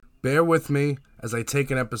Bear with me as I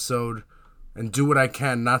take an episode and do what I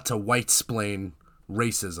can not to white-splain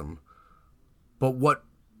racism. But what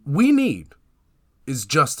we need is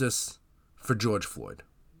justice for George Floyd.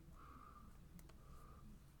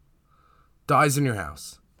 Dies in Your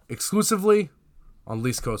House, exclusively on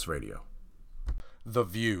Least Coast Radio. The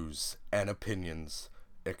views and opinions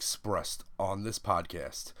expressed on this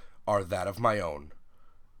podcast are that of my own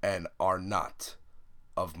and are not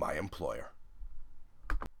of my employer.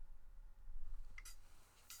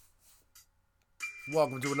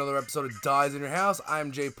 Welcome to another episode of Dies in Your House.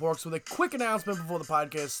 I'm Jay Porks with a quick announcement before the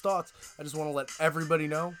podcast starts. I just want to let everybody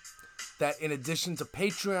know that in addition to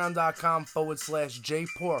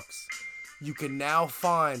patreon.com/JPorks, you can now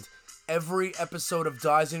find every episode of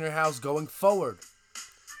Dies in Your House going forward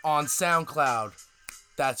on SoundCloud.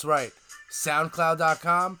 That's right,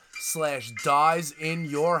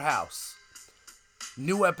 soundcloud.com/DiesInYourHouse.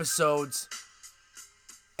 New episodes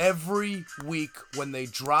every week when they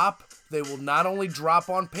drop. They will not only drop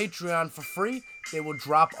on Patreon for free, they will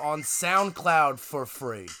drop on SoundCloud for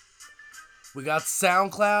free. We got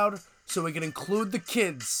SoundCloud so we can include the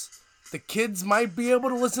kids. The kids might be able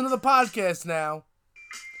to listen to the podcast now.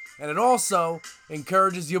 And it also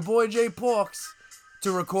encourages your boy Jay Porks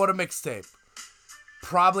to record a mixtape.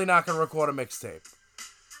 Probably not going to record a mixtape.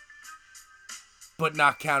 But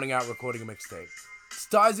not counting out recording a mixtape. It's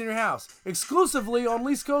Dies in Your House, exclusively on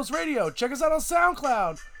Least Coast Radio. Check us out on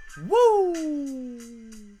SoundCloud. Woo!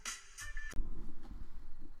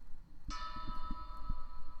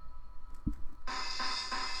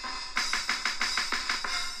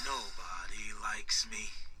 Nobody likes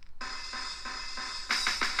me.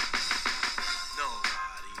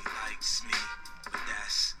 Nobody likes me. But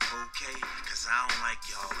that's okay, cause I don't like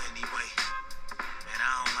y'all anyway. And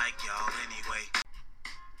I don't like y'all anyway.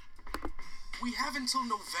 We have until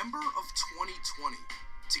November of 2020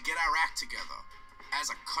 to get our act together as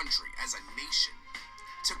a country, as a nation,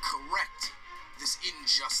 to correct this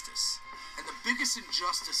injustice. And the biggest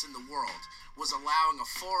injustice in the world was allowing a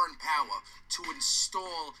foreign power to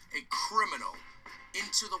install a criminal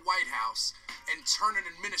into the White House and turn an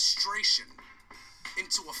administration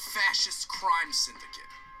into a fascist crime syndicate.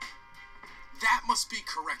 That must be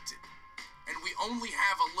corrected. And we only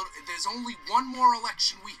have there's only one more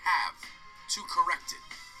election we have to correct it,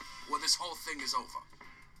 or this whole thing is over.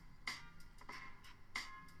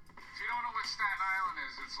 If you don't know what Staten Island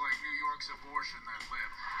is, it's like New York's abortion that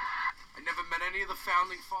lived. I never met any of the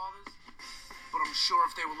founding fathers, but I'm sure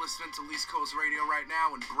if they were listening to Least Coast Radio right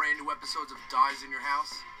now and brand new episodes of Dies in Your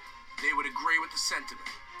House, they would agree with the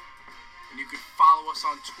sentiment. And you can follow us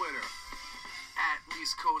on Twitter at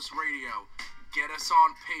Least Coast Radio. Get us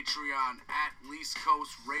on Patreon at Least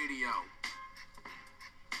Coast Radio.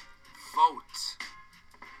 Vote.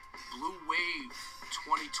 Blue Wave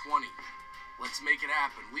 2020. Let's make it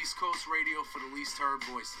happen. Least Coast Radio for the least heard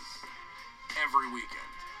voices. Every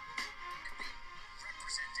weekend.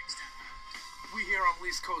 We here on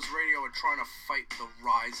Least Coast Radio are trying to fight the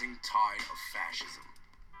rising tide of fascism.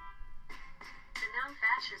 The noun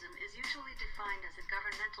fascism is usually defined as a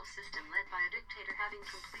governmental system led by a dictator having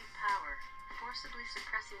complete power, forcibly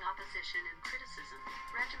suppressing opposition and criticism,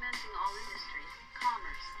 regimenting all industry,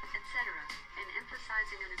 commerce, etc., and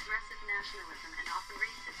emphasizing an aggressive nationalism and often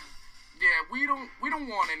racism. Yeah, we don't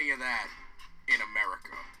want any of that in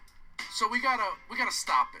America. So we gotta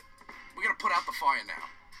stop it. We gotta put out the fire now.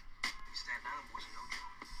 Staten Island boys are no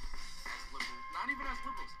joke. As liberals, not even as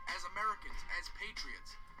liberals, as Americans, as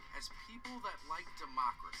patriots, as people that like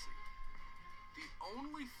democracy. The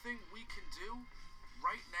only thing we can do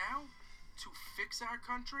right now to fix our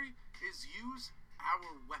country is use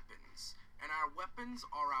our weapons. And our weapons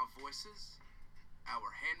are our voices,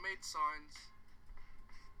 our handmade signs,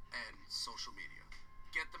 and social media.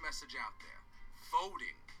 Get the message out there.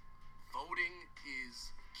 Voting. Voting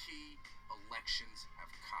is key. Elections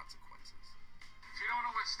have consequences. If you don't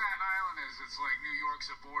know what Staten Island is, it's like New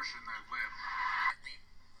York's abortion that lived.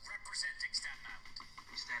 Representing Staten Island.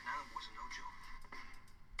 These Staten Island boys are no joke.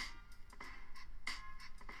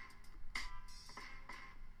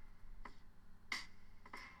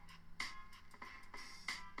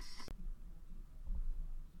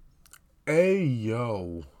 Hey,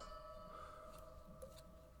 yo.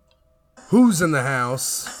 Who's in the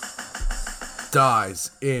house?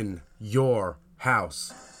 Dies in your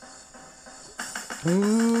house.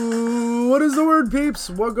 What is the word, peeps?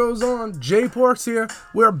 What goes on? Jay Porks here.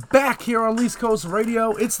 We're back here on Least Coast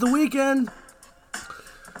Radio. It's the weekend.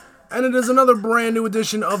 And it is another brand new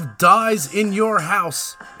edition of Dies in Your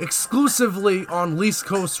House, exclusively on Least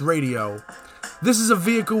Coast Radio. This is a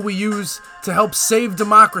vehicle we use to help save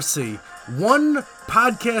democracy, one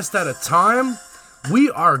podcast at a time. We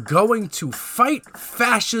are going to fight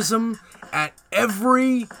fascism at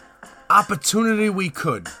every opportunity we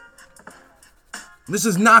could. This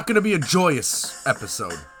is not going to be a joyous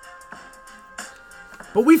episode.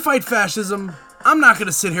 But we fight fascism. I'm not going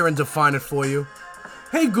to sit here and define it for you.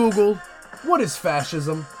 Hey Google, what is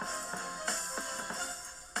fascism?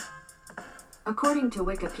 According to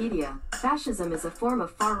Wikipedia, fascism is a form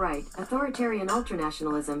of far-right, authoritarian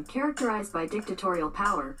ultranationalism characterized by dictatorial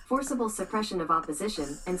power, forcible suppression of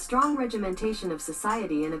opposition, and strong regimentation of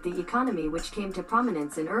society and of the economy, which came to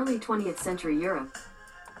prominence in early 20th century Europe.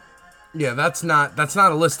 Yeah, that's not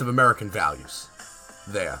a list of American values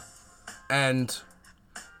there. And,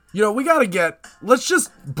 you know, let's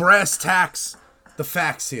just brass tacks the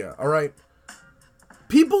facts here, all right?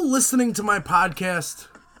 People listening to my podcast,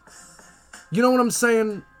 you know what I'm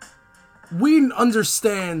saying? We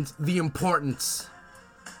understand the importance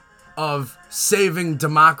of saving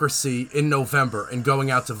democracy in November and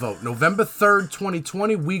going out to vote. November 3rd,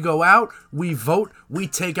 2020, we go out, we vote, we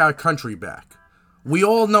take our country back. We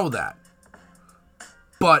all know that.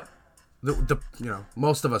 But,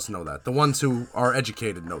 most of us know that. The ones who are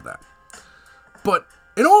educated know that. But,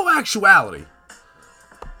 in all actuality,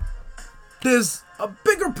 there's a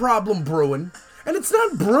bigger problem brewing, and it's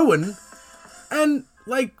not brewing. And,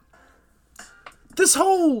 this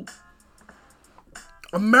whole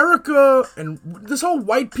America and this whole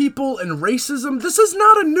white people and racism, this is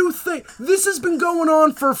not a new thing. This has been going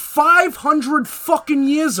on for 500 fucking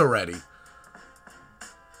years already.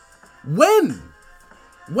 When?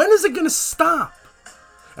 When is it gonna stop?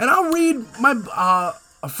 And I'll read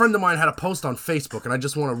a friend of mine had a post on Facebook, and I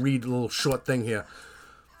just want to read a little short thing here.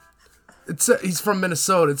 He's from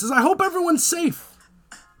Minnesota. It says, I hope everyone's safe.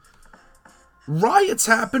 Riots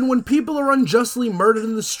happen when people are unjustly murdered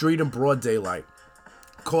in the street in broad daylight.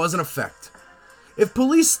 Cause and effect. If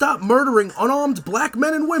police stop murdering unarmed black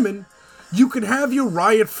men and women, you can have your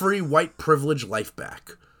riot-free white privilege life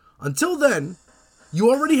back. Until then, you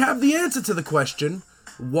already have the answer to the question,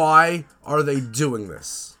 why are they doing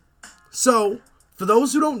this? So, for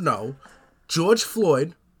those who don't know, George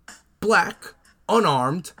Floyd, black,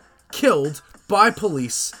 unarmed, killed by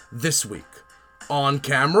police this week. On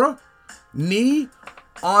camera, knee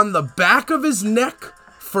on the back of his neck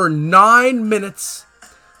for 9 minutes.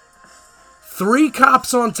 3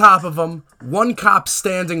 cops on top of him, 1 cop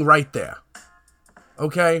standing right there.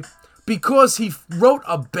 Okay? Because he wrote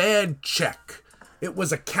a bad check. It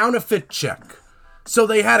was a counterfeit check. So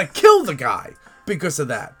they had to kill the guy because of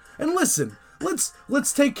that. And listen,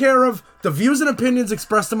 let's take care of the views and opinions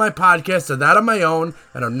expressed in my podcast are that of my own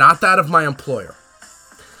and are not that of my employer.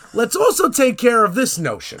 Let's also take care of this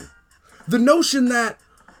notion. The notion that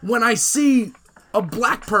when I see a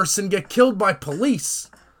black person get killed by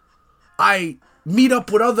police, I meet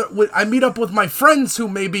up with my friends who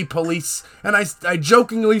may be police, and I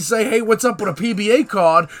jokingly say, hey, what's up with a PBA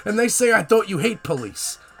card? And they say, I thought you hate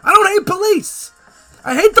police. I don't hate police.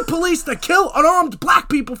 I hate the police that kill unarmed black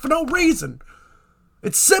people for no reason.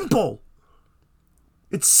 It's simple.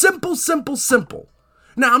 It's simple, simple, simple.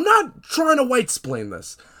 Now, I'm not trying to white-splain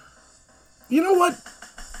this. You know what?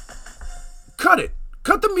 Cut it.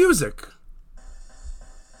 Cut the music.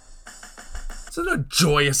 It's not a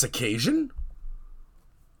joyous occasion.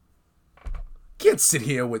 Can't sit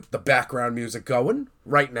here with the background music going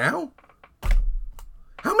right now.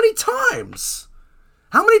 How many times?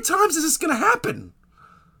 How many times is this going to happen?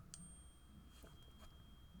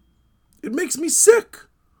 It makes me sick.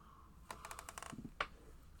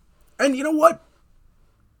 And you know what?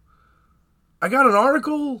 I got an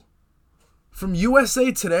article from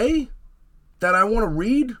USA Today that I want to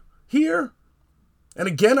read here. And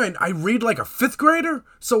again, I read like a 5th grader.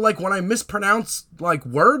 So like when I mispronounce like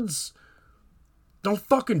words, don't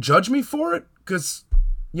fucking judge me for it. Because,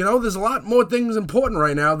 you know, there's a lot more things important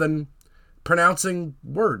right now than pronouncing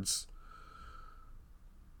words.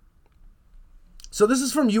 So this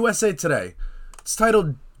is from USA Today. It's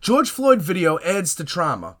titled, George Floyd video adds to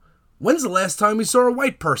trauma. When's the last time we saw a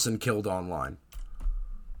white person killed online?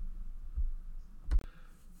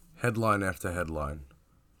 Headline after headline.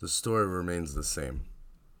 The story remains the same.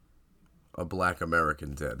 A black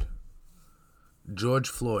American dead. George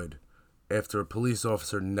Floyd, after a police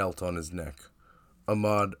officer knelt on his neck.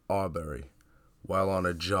 Ahmaud Arbery, while on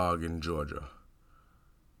a jog in Georgia.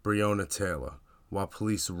 Breonna Taylor, while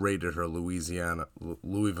police raided her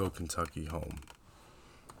Louisville, Kentucky home.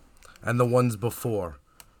 And the ones before.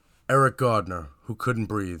 Eric Gardner, who couldn't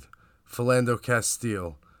breathe. Philando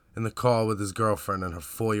Castile, in the car with his girlfriend and her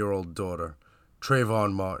 4-year-old daughter.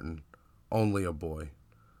 Trayvon Martin, only a boy.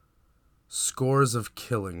 Scores of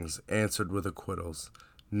killings answered with acquittals.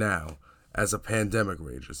 Now, as a pandemic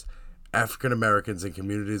rages, African Americans in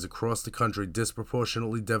communities across the country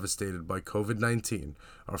disproportionately devastated by COVID-19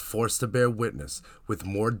 are forced to bear witness with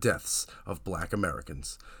more deaths of Black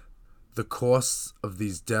Americans. The costs of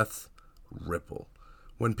these deaths ripple.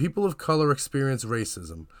 When people of color experience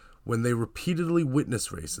racism, when they repeatedly witness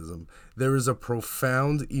racism, there is a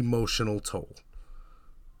profound emotional toll.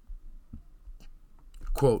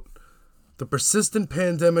 Quote, "The persistent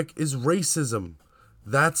pandemic is racism.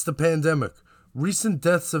 That's the pandemic. Recent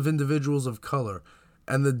deaths of individuals of color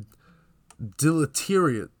and the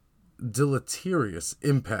deleterious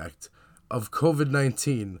impact of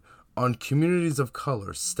COVID-19 on communities of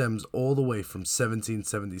color stems all the way from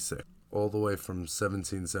 1776. All the way from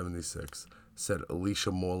 1776, said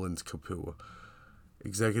Alicia Moreland Kapua,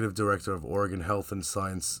 Executive Director of Oregon Health and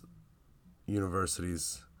Science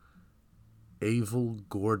University's Avel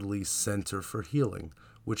Gordley Center for Healing,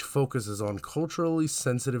 which focuses on culturally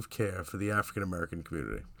sensitive care for the African American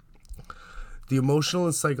community. The emotional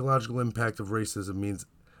and psychological impact of racism means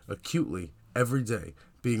acutely, every day,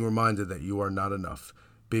 being reminded that you are not enough,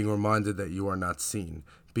 being reminded that you are not seen,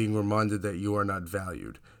 being reminded that you are not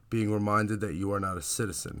valued, being reminded that you are not a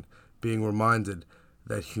citizen, being reminded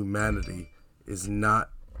that humanity is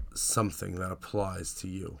not something that applies to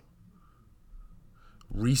you.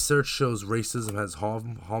 Research shows racism has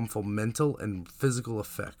harmful mental and physical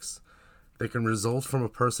effects. They can result from a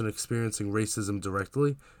person experiencing racism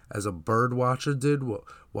directly, as a bird watcher did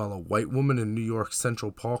while a white woman in New York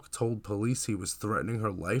Central Park told police he was threatening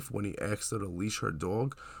her life when he asked her to leash her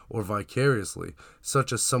dog, or vicariously,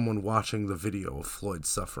 such as someone watching the video of Floyd's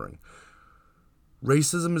suffering.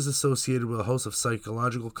 Racism is associated with a host of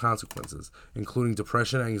psychological consequences, including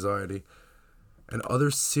depression, anxiety, and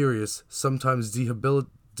other serious, sometimes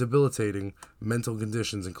debilitating mental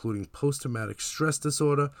conditions, including post-traumatic stress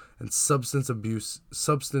disorder and substance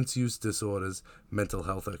use disorders, mental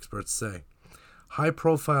health experts say.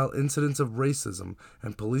 High-profile incidents of racism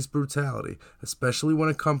and police brutality, especially when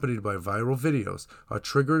accompanied by viral videos, are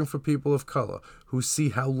triggering for people of color who see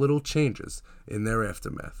how little changes in their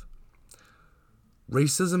aftermath.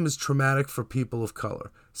 Racism is traumatic for people of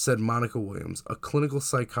color, said Monica Williams, a clinical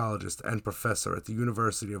psychologist and professor at the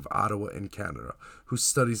University of Ottawa in Canada, who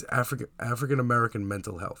studies African American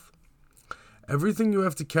mental health. Everything you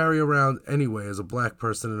have to carry around anyway as a Black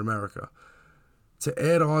person in America. To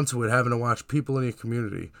add on to it, having to watch people in your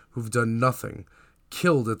community who've done nothing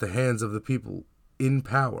killed at the hands of the people in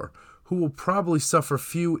power, who will probably suffer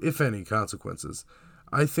few, if any, consequences.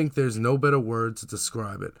 I think there's no better word to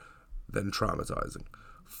describe it than traumatizing.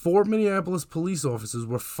 4 Minneapolis police officers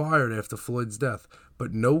were fired after Floyd's death,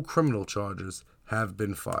 but no criminal charges have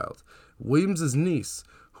been filed. Williams' niece,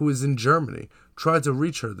 who is in Germany, tried to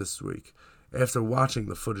reach her this week after watching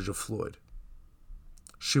the footage of Floyd.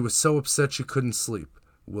 She was so upset she couldn't sleep,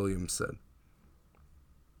 Williams said.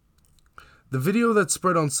 The video that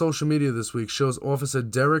spread on social media this week shows Officer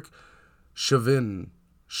Derek Chauvin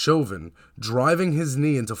driving his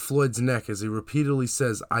knee into Floyd's neck as he repeatedly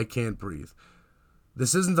says, "I can't breathe."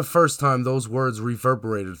 This isn't the first time those words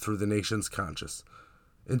reverberated through the nation's conscience.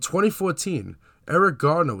 In 2014, Eric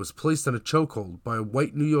Gardner was placed in a chokehold by a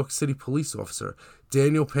white New York City police officer,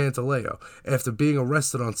 Daniel Pantaleo, after being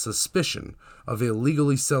arrested on suspicion of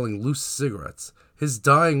illegally selling loose cigarettes. His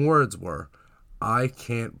dying words were, "I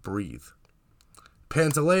can't breathe."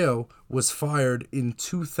 Pantaleo was fired in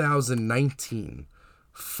 2019.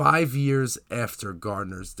 5 years after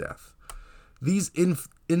Gardner's death. These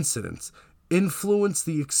incidents influence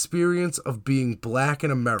the experience of being Black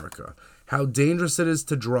in America, how dangerous it is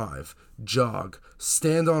to drive, jog,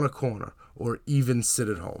 stand on a corner, or even sit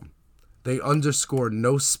at home. They underscore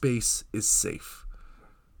no space is safe.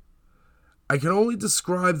 I can only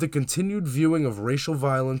describe the continued viewing of racial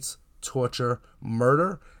violence, torture,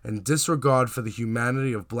 murder, and disregard for the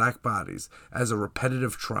humanity of Black bodies as a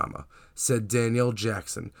repetitive trauma, said Danielle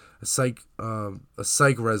Jackson, a psych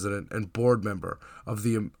resident and board member of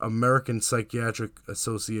the American Psychiatric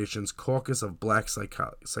Association's Caucus of Black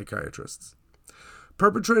Psychiatrists.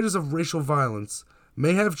 Perpetrators of racial violence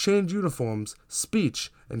may have changed uniforms,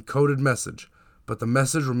 speech, and coded message, but the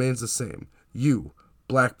message remains the same. You,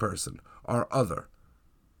 Black person, are other.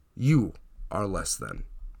 You are less than.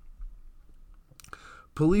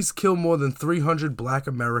 Police kill more than 300 Black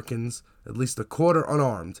Americans, at least a quarter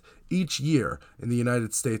unarmed, each year in the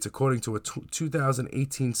United States, according to a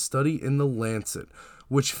 2018 study in The Lancet,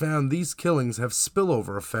 which found these killings have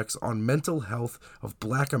spillover effects on mental health of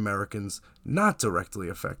Black Americans not directly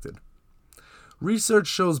affected. Research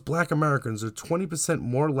shows black Americans are 20%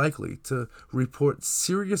 more likely to report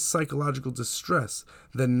serious psychological distress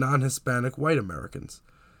than non-Hispanic white Americans.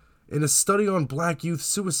 In a study on black youth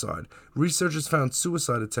suicide, researchers found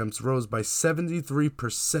suicide attempts rose by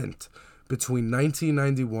 73% between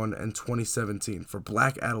 1991 and 2017 for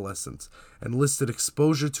black adolescents and listed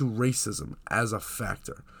exposure to racism as a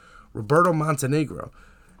factor. Roberto Montenegro,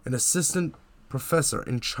 an assistant professor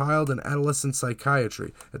in child and adolescent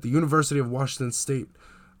psychiatry at the University of Washington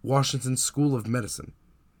School of Medicine,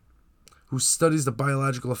 who studies the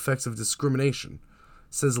biological effects of discrimination,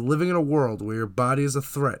 says living in a world where your body is a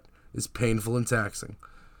threat is painful and taxing.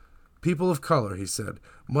 People of color, he said,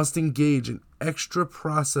 must engage in extra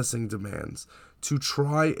processing demands to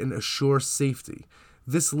try and assure safety.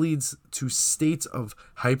 This leads to states of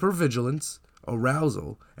hypervigilance,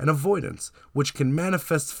 arousal, and avoidance, which can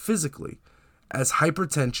manifest physically as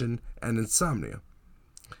hypertension and insomnia.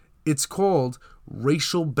 It's called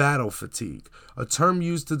racial battle fatigue, a term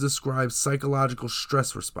used to describe psychological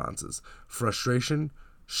stress responses: frustration,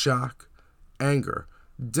 shock, anger,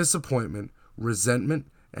 disappointment, resentment,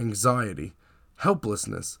 anxiety,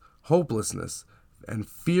 helplessness, hopelessness, and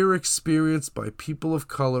fear experienced by people of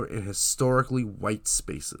color in historically white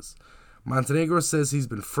spaces. Montenegro says he's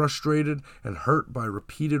been frustrated and hurt by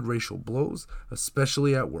repeated racial blows,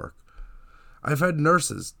 especially at work. I've had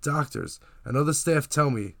nurses, doctors, and other staff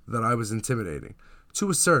tell me that I was intimidating,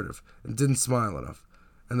 too assertive, and didn't smile enough,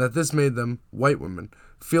 and that this made them, white women,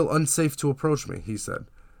 feel unsafe to approach me, he said.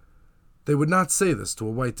 They would not say this to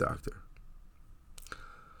a white doctor.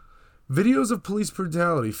 Videos of police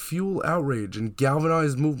brutality fuel outrage and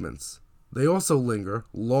galvanize movements. They also linger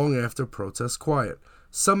long after protests quiet.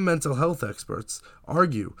 Some mental health experts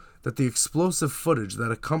argue that the explosive footage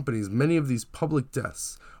that accompanies many of these public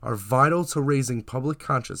deaths are vital to raising public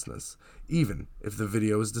consciousness, even if the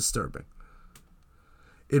video is disturbing.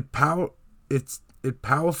 It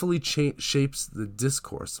powerfully shapes the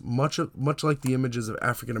discourse, much like the images of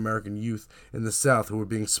African American youth in the South who were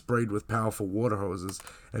being sprayed with powerful water hoses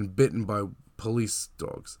and bitten by police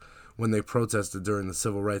dogs when they protested during the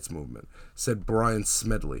Civil Rights Movement, said Brian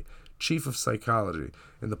Smedley, chief of psychology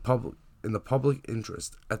in the public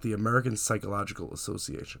interest at the American Psychological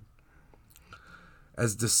Association.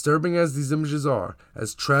 As disturbing as these images are,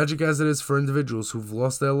 as tragic as it is for individuals who've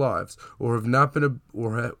lost their lives or have not been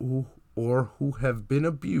who have been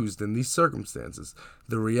abused in these circumstances,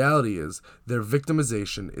 the reality is their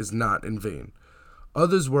victimization is not in vain.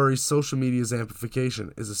 Others worry social media's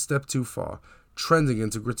amplification is a step too far, trending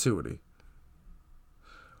into gratuity.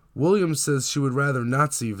 Williams says she would rather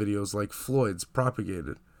not see videos like Floyd's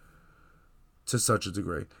propagated to such a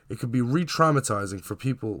degree. It could be re-traumatizing for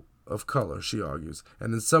people of color, she argues,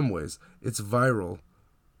 and in some ways, its viral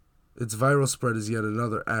spread is yet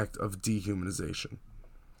another act of dehumanization.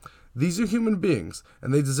 These are human beings,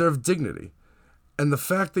 and they deserve dignity. And the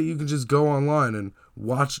fact that you can just go online and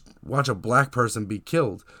watch a black person be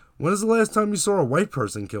killed. When is the last time you saw a white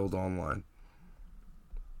person killed online?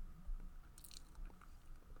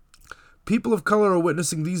 People of color are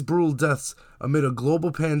witnessing these brutal deaths amid a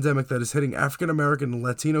global pandemic that is hitting African American and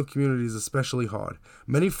Latino communities especially hard.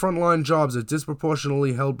 Many frontline jobs are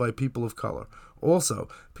disproportionately held by people of color. Also,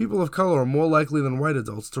 people of color are more likely than white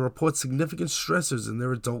adults to report significant stressors in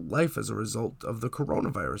their adult life as a result of the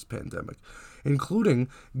coronavirus pandemic, including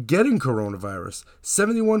getting coronavirus,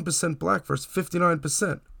 71% black versus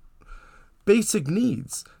 59%. Basic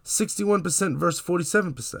needs, 61% versus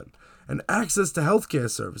 47%. And access to healthcare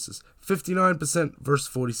services, 59% versus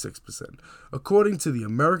 46%. According to the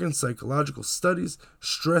American Psychological Studies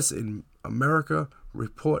Stress in America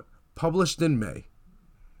report published in May.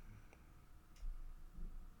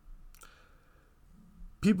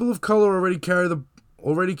 People of color already carry the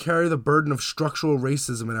burden of structural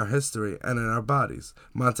racism in our history and in our bodies,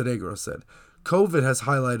 Montenegro said. COVID has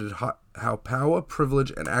highlighted how power,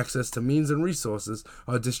 privilege, and access to means and resources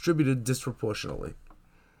are distributed disproportionately.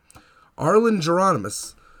 Arlen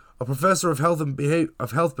Geronimus, a professor of health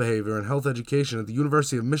behavior and health education at the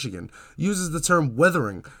University of Michigan, uses the term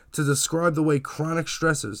weathering to describe the way chronic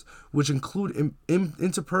stressors, which include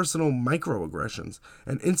interpersonal microaggressions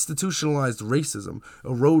and institutionalized racism,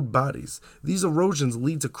 erode bodies. These erosions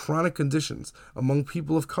lead to chronic conditions among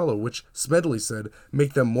people of color, which, Smedley said,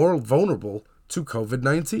 make them more vulnerable to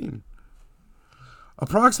COVID-19.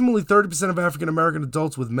 Approximately 30% of African American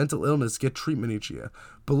adults with mental illness get treatment each year,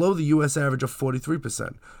 below the U.S. average of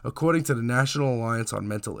 43%, according to the National Alliance on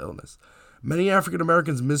Mental Illness. Many African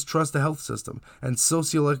Americans mistrust the health system, and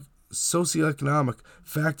socioeconomic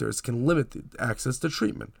factors can limit access to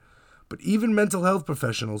treatment. But even mental health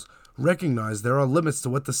professionals recognize there are limits to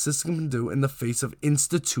what the system can do in the face of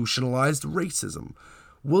institutionalized racism.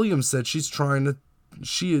 Williams said she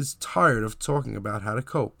is tired of talking about how to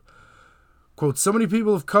cope. Quote, so many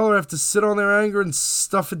people of color have to sit on their anger and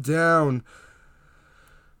stuff it down.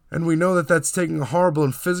 And we know that that's taking a horrible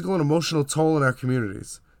and physical and emotional toll in our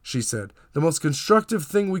communities, she said. The most constructive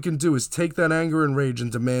thing we can do is take that anger and rage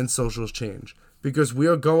and demand social change. Because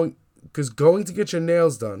going to get your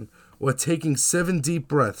nails done or taking 7 deep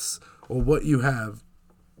breaths or what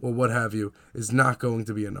have you is not going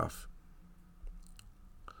to be enough.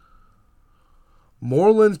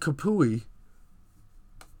 Moreland Capua,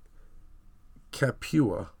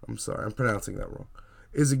 I'm sorry, I'm pronouncing that wrong,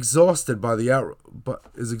 is exhausted by the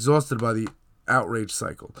outrage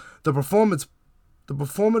cycle. The performative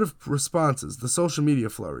responses, the social media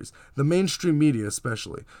flurries, the mainstream media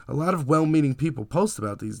especially. A lot of well-meaning people post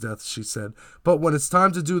about these deaths, she said, but when it's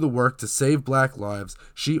time to do the work to save black lives,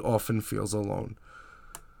 she often feels alone.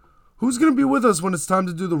 Who's going to be with us when it's time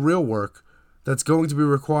to do the real work that's going to be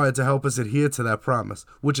required to help us adhere to that promise,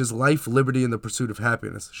 which is life, liberty, and the pursuit of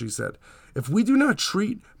happiness, she said. If we do not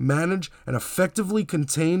treat, manage, and effectively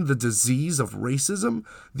contain the disease of racism,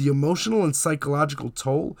 the emotional and psychological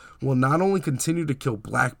toll will not only continue to kill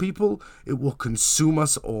black people, it will consume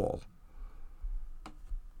us all.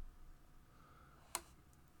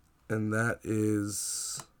 And that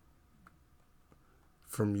is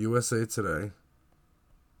from USA Today.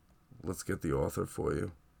 Let's get the author for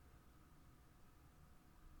you.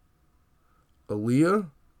 Aaliyah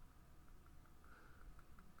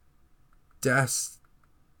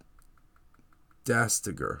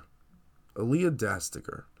Dastiger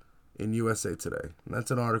in USA Today. And that's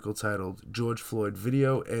an article titled, George Floyd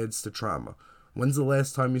Video Adds to Trauma. When's the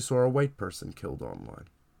last time you saw a white person killed online?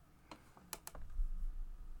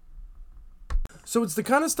 So it's the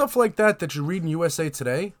kind of stuff like that you read in USA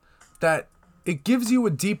Today that it gives you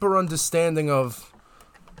a deeper understanding of,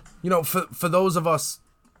 for those of us,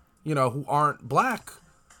 who aren't black,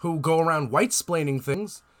 who go around white-splaining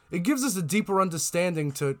things, it gives us a deeper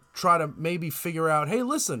understanding to try to maybe figure out, hey,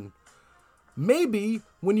 listen, maybe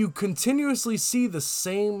when you continuously see the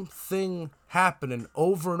same thing happening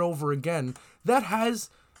over and over again, that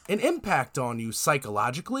has an impact on you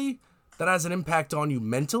psychologically, that has an impact on you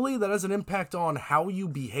mentally, that has an impact on how you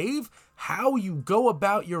behave, how you go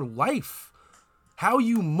about your life, how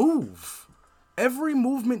you move. Every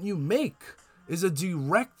movement you make is a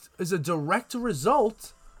direct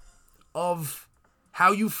result of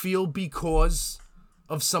how you feel because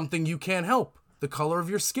of something you can't help, the color of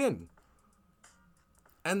your skin.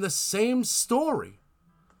 And the same story.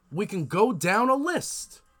 We can go down a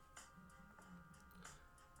list.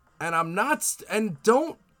 And and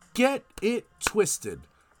don't get it twisted.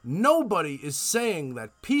 Nobody is saying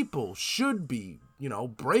that people should be,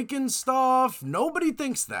 breaking stuff. Nobody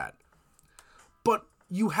thinks that. But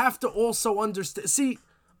you have to also understand. See,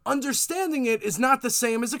 understanding it is not the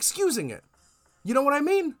same as excusing it. You know what I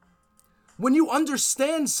mean? When you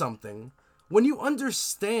understand something, when you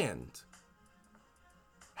understand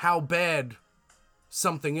how bad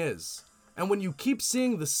something is, and when you keep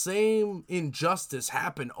seeing the same injustice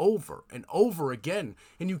happen over and over again,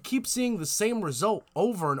 and you keep seeing the same result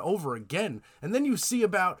over and over again, and then you see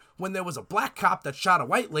about when there was a black cop that shot a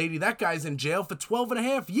white lady, that guy's in jail for 12 and a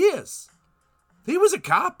half years. He was a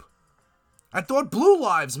cop. I thought blue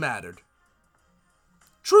lives mattered.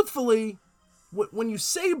 Truthfully, when you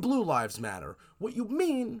say blue lives matter, what you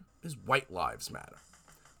mean is white lives matter.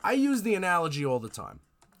 I use the analogy all the time.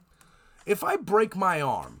 If I break my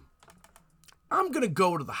arm, I'm going to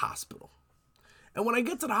go to the hospital. And when I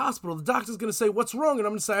get to the hospital, the doctor's going to say, what's wrong? And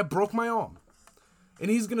I'm going to say, I broke my arm. And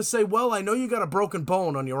he's going to say, well, I know you got a broken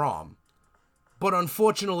bone on your arm, but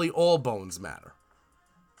unfortunately all bones matter.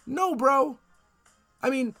 No, bro. I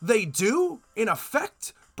mean, they do, in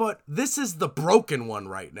effect, but this is the broken one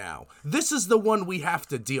right now. This is the one we have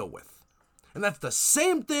to deal with. And that's the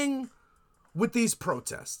same thing with these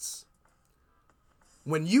protests.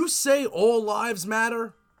 When you say all lives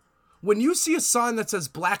matter, when you see a sign that says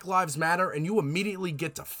Black Lives Matter and you immediately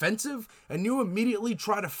get defensive and you immediately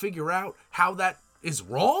try to figure out how that is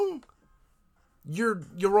wrong, you're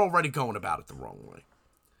already going about it the wrong way.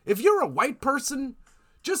 If you're a white person,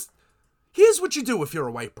 here's what you do if you're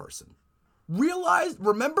a white person.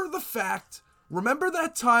 Remember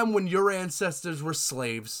that time when your ancestors were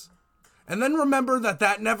slaves, and then remember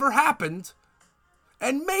that never happened,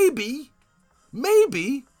 and maybe,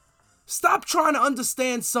 stop trying to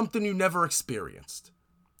understand something you never experienced.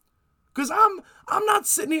 Because I'm not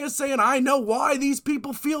sitting here saying I know why these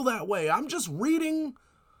people feel that way. I'm just reading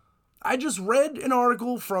I just read an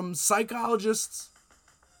article from psychologists.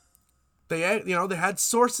 They had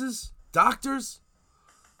sources, doctors.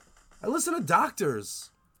 I listen to doctors.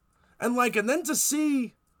 And then to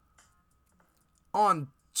see on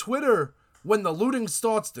Twitter when the looting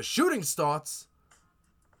starts, the shooting starts.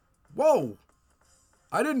 Whoa.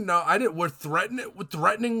 I didn't know. We're threatening.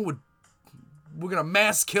 We're going to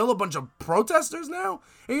mass kill a bunch of protesters now?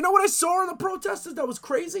 And you know what I saw in the protesters that was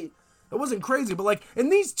crazy? That wasn't crazy, but in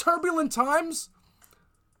these turbulent times,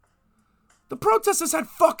 the protesters had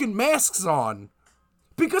fucking masks on.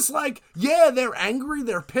 Because yeah, they're angry,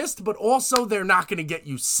 they're pissed, but also they're not going to get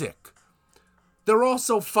you sick. They're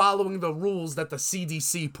also following the rules that the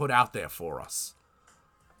CDC put out there for us.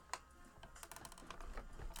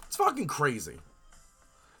 It's fucking crazy.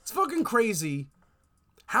 It's fucking crazy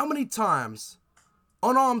how many times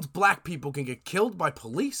unarmed black people can get killed by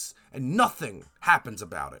police and nothing happens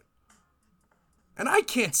about it. And I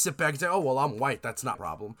can't sit back and say, oh, well, I'm white, that's not a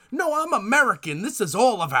problem. No, I'm American, this is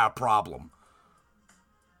all of our problem.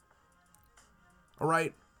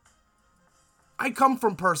 Alright? I come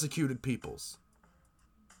from persecuted peoples.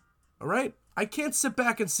 Alright? I can't sit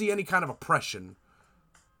back and see any kind of oppression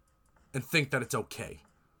and think that it's okay.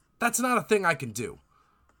 That's not a thing I can do.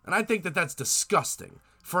 And I think that that's disgusting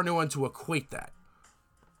for anyone to equate that.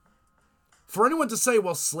 For anyone to say,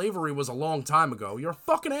 well, slavery was a long time ago, you're a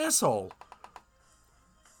fucking asshole.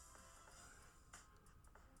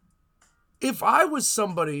 If I was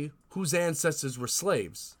somebody whose ancestors were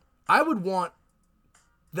slaves, I would want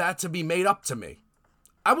that to be made up to me.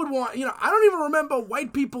 I would want, I don't even remember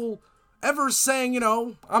white people ever saying,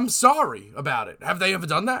 I'm sorry about it. Have they ever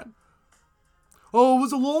done that? Oh, it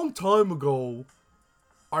was a long time ago.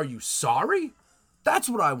 Are you sorry? That's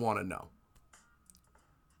what I want to know.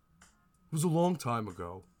 It was a long time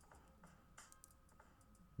ago.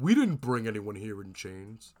 We didn't bring anyone here in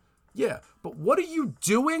chains. Yeah, but what are you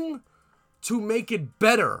doing to make it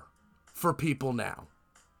better for people now?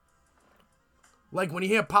 When you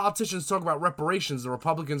hear politicians talk about reparations, the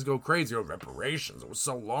Republicans go crazy. Oh, reparations, it was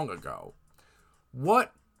so long ago.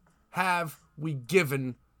 What have we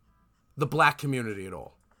given the black community at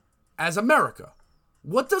all? As America,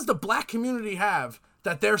 what does the black community have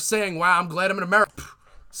that they're saying, wow, I'm glad I'm in America.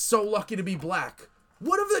 So lucky to be black.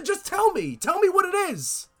 What have they? Just tell me. Tell me what it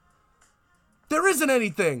is. There isn't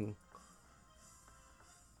anything.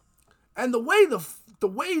 And the way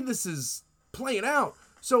this is playing out,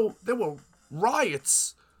 so there were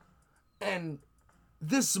riots, and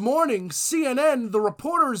this morning, CNN, the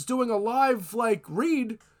reporter's doing a live,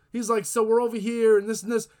 read. He's like, so we're over here, and this,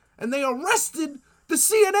 and they arrested the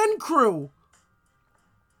CNN crew.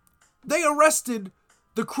 They arrested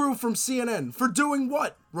the crew from CNN for doing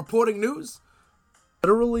what? Reporting news? They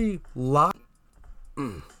literally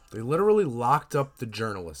locked up the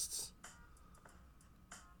journalists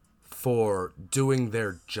for doing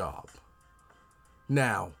their job.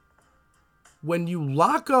 Now, when you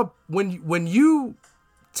lock up, when you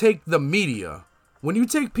take the media, when you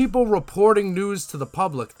take people reporting news to the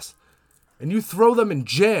public and you throw them in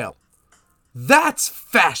jail, that's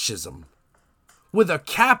fascism with a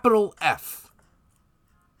capital F.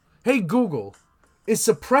 Hey Google, is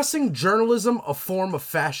suppressing journalism a form of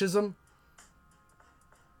fascism?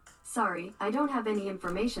 Sorry, I don't have any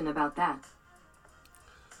information about that.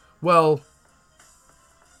 Well,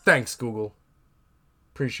 thanks, Google.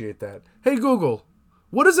 Appreciate that. Hey, Google,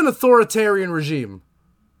 what is an authoritarian regime?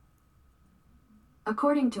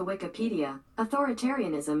 According to Wikipedia,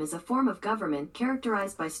 authoritarianism is a form of government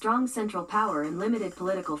characterized by strong central power and limited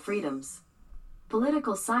political freedoms.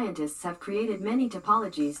 Political scientists have created many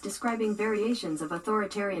typologies describing variations of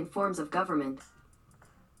authoritarian forms of government.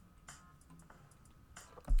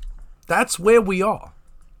 That's where we are.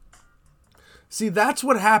 See, that's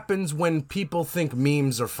what happens when people think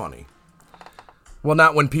memes are funny. Well,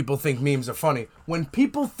 not when people think memes are funny. When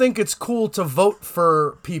people think it's cool to vote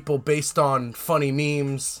for people based on funny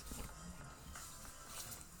memes.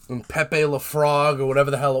 And Pepe Le Frog or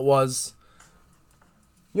whatever the hell it was.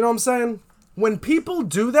 You know what I'm saying? When people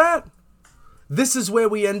do that, this is where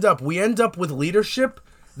we end up. We end up with leadership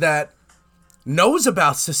that knows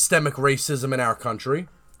about systemic racism in our country,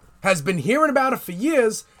 has been hearing about it for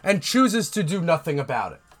years, and chooses to do nothing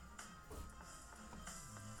about it.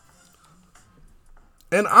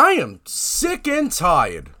 And I am sick and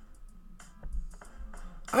tired.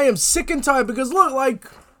 I am sick and tired because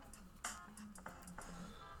look,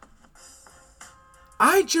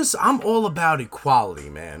 I'm all about equality,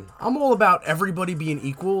 man. I'm all about everybody being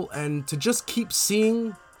equal, and to just keep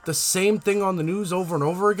seeing the same thing on the news over and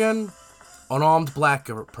over again. Unarmed black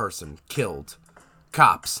person killed.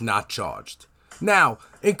 Cops not charged. Now,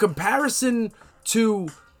 in comparison to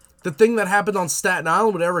the thing that happened on Staten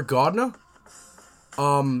Island with Eric Gardner,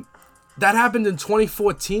 that happened in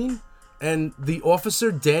 2014, and the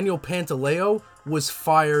officer, Daniel Pantaleo, was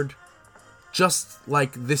fired just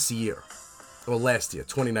like this year, or last year,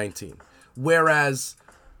 2019. Whereas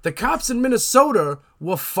the cops in Minnesota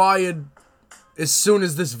were fired as soon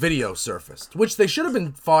as this video surfaced, which they should have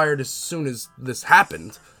been fired as soon as this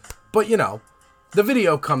happened. But, you know, the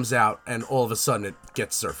video comes out and all of a sudden it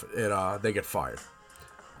gets surfaced. They get fired.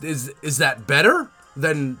 Is that better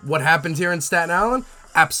than what happened here in Staten Island?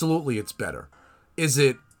 Absolutely, it's better.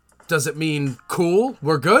 Does it mean cool?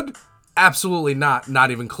 We're good? Absolutely not. Not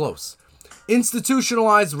even close.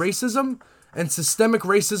 Institutionalized racism and systemic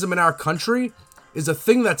racism in our country is a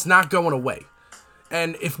thing that's not going away.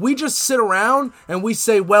 And if we just sit around and we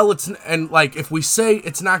say, well, if we say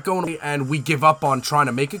it's not going away and we give up on trying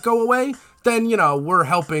to make it go away, then, you know, we're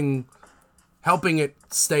helping it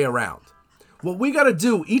stay around. What we got to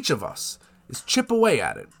do, each of us, is chip away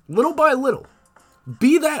at it, little by little.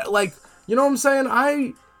 Be that, like, you know what I'm saying?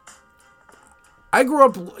 I grew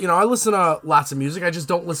up, you know, I listen to lots of music. I just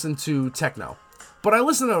don't listen to techno. But I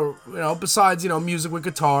listen to, you know, besides, you know, music with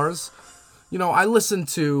guitars, you know, I listen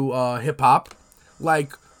to hip-hop.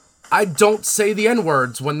 Like, I don't say the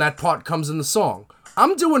N-words when that part comes in the song.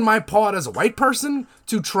 I'm doing my part as a white person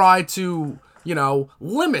to try to, you know,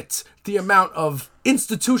 limit the amount of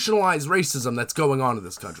institutionalized racism that's going on in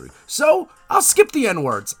this country. So, I'll skip the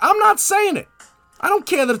N-words. I'm not saying it. I don't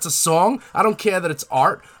care that it's a song. I don't care that it's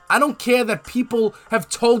art. I don't care that people have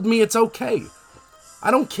told me it's okay.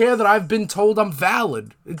 I don't care that I've been told I'm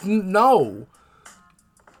valid. No.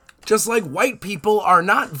 Just like white people are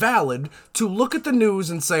not valid to look at the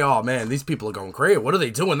news and say, oh man, these people are going crazy. What are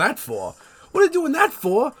they doing that for? What are they doing that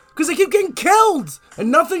for? Because they keep getting killed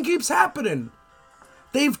and nothing keeps happening.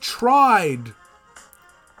 They've tried.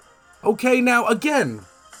 Okay, now again,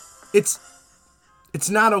 it's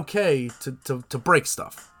not okay to break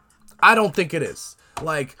stuff. I don't think it is.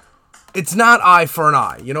 Like, it's not eye for an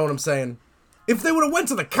eye. You know what I'm saying? If they would have went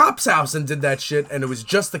to the cop's house and did that shit and it was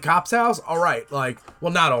just the cop's house, all right. Like,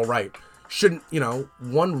 well, not all right. Shouldn't, you know,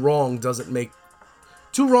 one wrong doesn't make...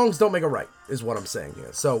 Two wrongs don't make a right, is what I'm saying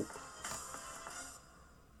here. So,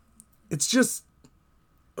 it's just...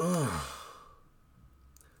 to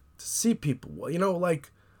see people, you know,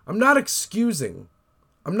 like, I'm not excusing.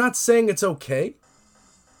 I'm not saying it's okay.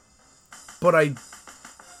 But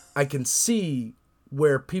I can see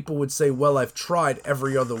where people would say, well, I've tried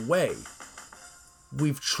every other way.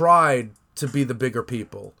 We've tried to be the bigger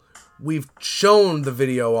people. We've shown the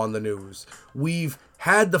video on the news. We've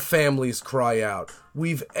had the families cry out.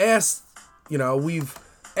 We've asked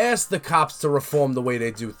the cops to reform the way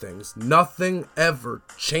they do things. Nothing ever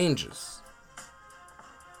changes.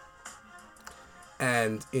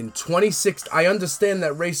 And in 2016, I understand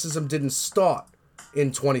that racism didn't start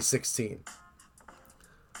in 2016.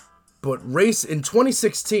 But in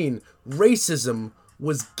 2016, racism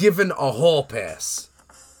was given a hall pass.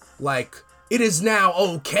 Like, it is now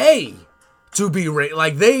okay to be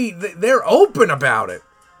like they're open about it.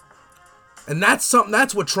 And that's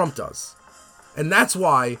what Trump does. And that's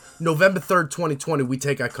why November 3rd, 2020, we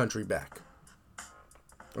take our country back.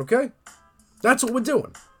 Okay? That's what we're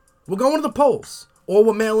doing. We're going to the polls, or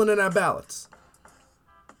we're mailing in our ballots.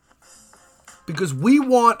 Because we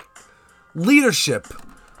want leadership.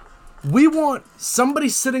 We want somebody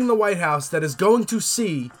sitting in the White House that is going to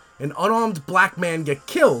see an unarmed black man get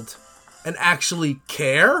killed and actually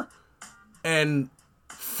care and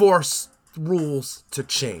force rules to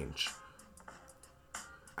change.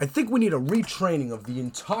 I think we need a retraining of the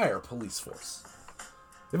entire police force.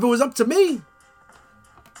 If it was up to me.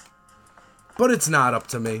 But it's not up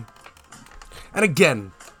to me. And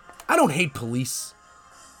again, I don't hate police.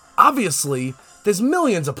 Obviously, there's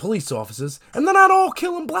millions of police officers, and they're not all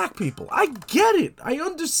killing black people. I get it. I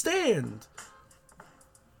understand.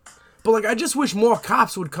 But, like, I just wish more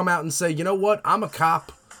cops would come out and say, you know what? I'm a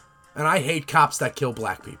cop, and I hate cops that kill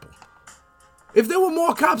black people. If there were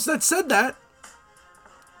more cops that said that,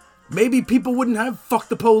 maybe people wouldn't have fuck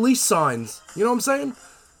the police signs. You know what I'm saying?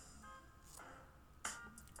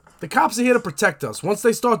 The cops are here to protect us. Once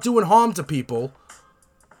they start doing harm to people,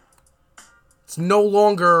 it's no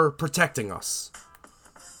longer protecting us.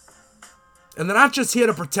 And they're not just here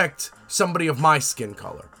to protect somebody of my skin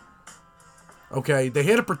color. Okay? They're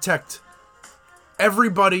here to protect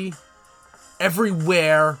everybody,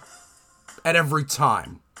 everywhere, at every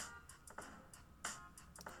time.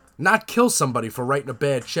 Not kill somebody for writing a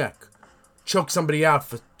bad check. Choke somebody out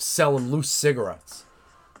for selling loose cigarettes.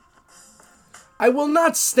 I will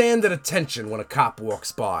not stand at attention when a cop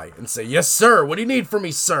walks by and say, "Yes, sir, what do you need from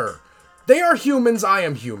me, sir?" They are humans, I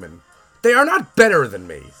am human. They are not better than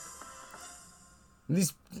me.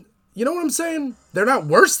 These, you know what I'm saying? They're not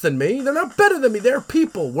worse than me. They're not better than me. They're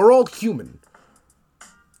people. We're all human.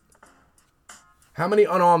 How many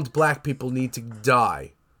unarmed black people need to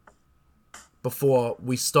die before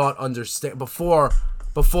we start understand, before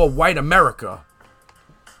white America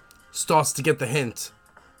starts to get the hint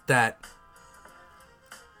that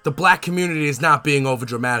the black community is not being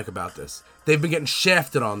overdramatic about this? They've been getting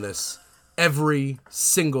shafted on this every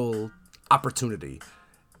single opportunity,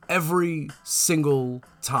 every single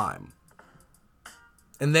time.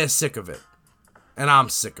 And they're sick of it. And I'm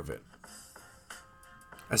sick of it.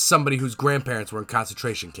 As somebody whose grandparents were in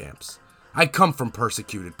concentration camps, I come from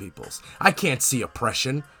persecuted peoples. I can't see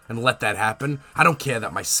oppression and let that happen. I don't care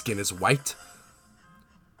that my skin is white.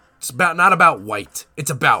 It's not about white. It's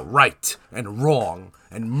about right and wrong.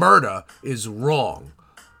 And murder is wrong.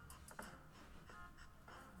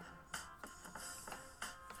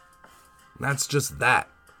 And that's just that.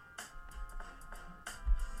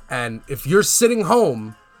 And if you're sitting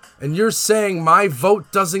home and you're saying my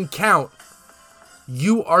vote doesn't count,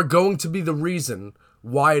 you are going to be the reason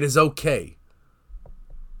why it is okay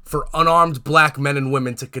for unarmed black men and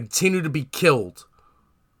women to continue to be killed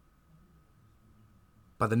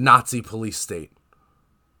by the Nazi police state.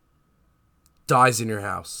 Dies in your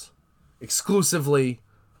house. Exclusively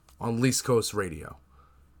on Least Coast Radio.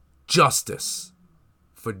 Justice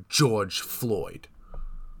for George Floyd.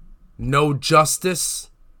 No justice,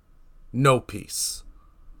 no peace.